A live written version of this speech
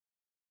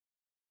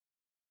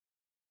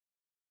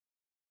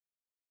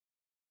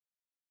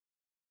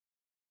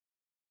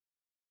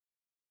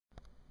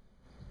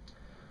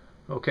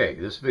Okay,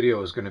 this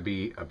video is going to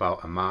be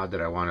about a mod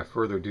that I want to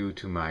further do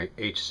to my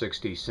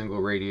h60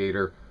 single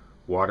radiator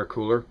water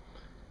cooler.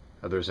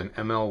 There's an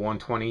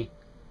ML120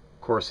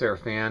 Corsair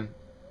fan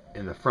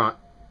in the front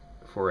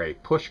for a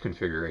push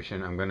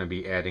configuration. I'm going to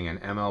be adding an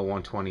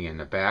ML120 in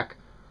the back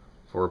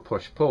for a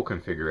push-pull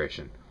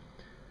configuration.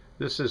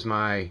 This is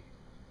my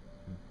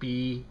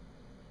B450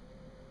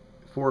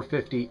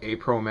 A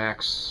Pro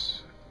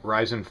Max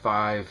Ryzen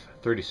 5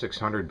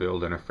 3600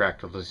 build in a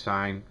fractal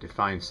design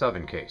defined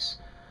 7 case.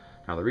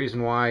 Now the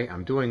reason why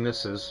I'm doing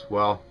this is,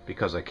 well,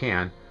 because I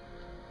can,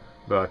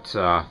 but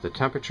the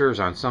temperatures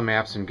on some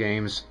apps and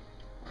games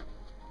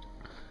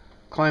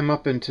climb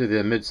up into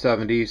the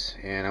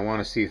mid-70s, and I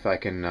want to see if I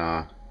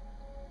can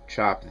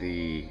chop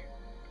the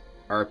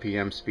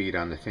RPM speed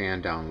on the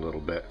fan down a little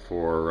bit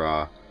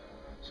for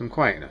some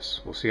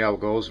quietness. We'll see how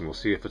it goes, and we'll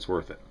see if it's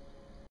worth it.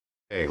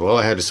 Okay, well,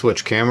 I had to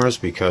switch cameras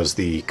because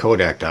the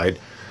Kodak died.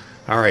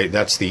 Alright,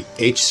 that's the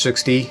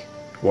h60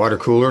 water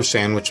cooler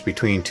sandwiched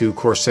between two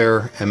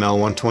Corsair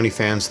ML120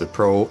 fans. The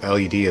Pro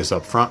LED is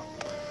up front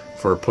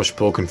for a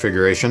push-pull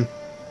configuration.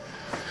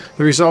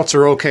 The results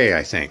are okay,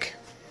 I think.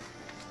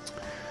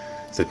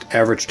 The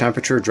average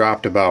temperature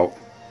dropped about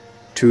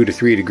 2 to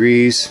 3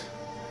 degrees,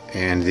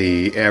 and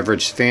the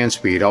average fan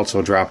speed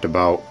also dropped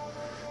about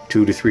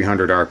 200 to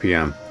 300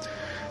 RPM.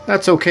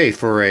 That's okay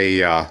for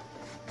a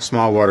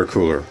small water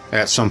cooler.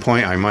 At some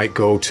point I might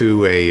go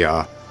to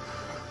a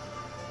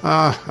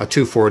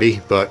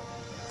 240, but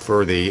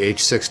for the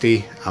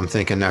h60 I'm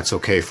thinking that's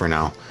okay for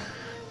now.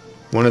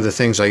 One of the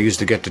things I used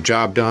to get the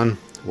job done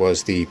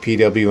was the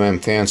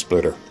PWM fan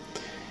splitter,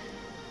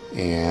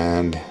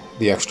 and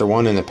the extra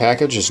one in the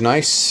package is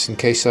nice in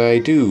case I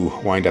do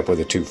wind up with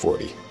a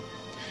 240.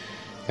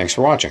 Thanks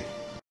for watching.